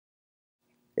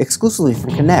Exclusively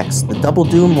from NEX, the Double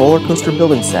Doom roller coaster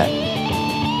building set.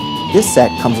 This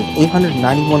set comes with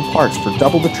 891 parts for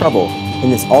double the trouble in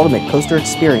this ultimate coaster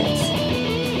experience.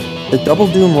 The Double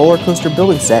Doom roller coaster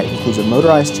building set includes a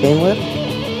motorized chain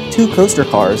lift, 2 coaster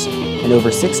cars, and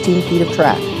over 16 feet of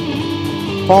track.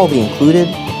 Follow the included,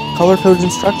 color-coded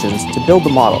instructions to build the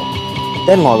model,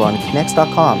 then log on to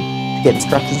NEX.com to get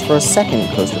instructions for a second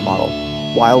coaster model,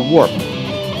 Wild Warp.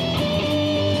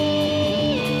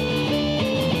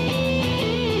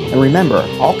 And remember,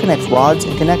 all NEX rods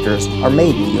and connectors are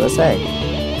made in the USA.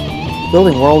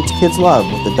 Building worlds kids love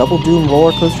with the Double Doom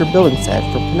roller coaster building set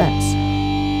from NEX.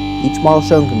 Each model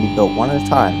shown can be built one at a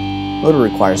time. Motor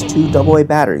requires 2 AA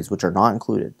batteries, which are not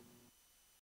included.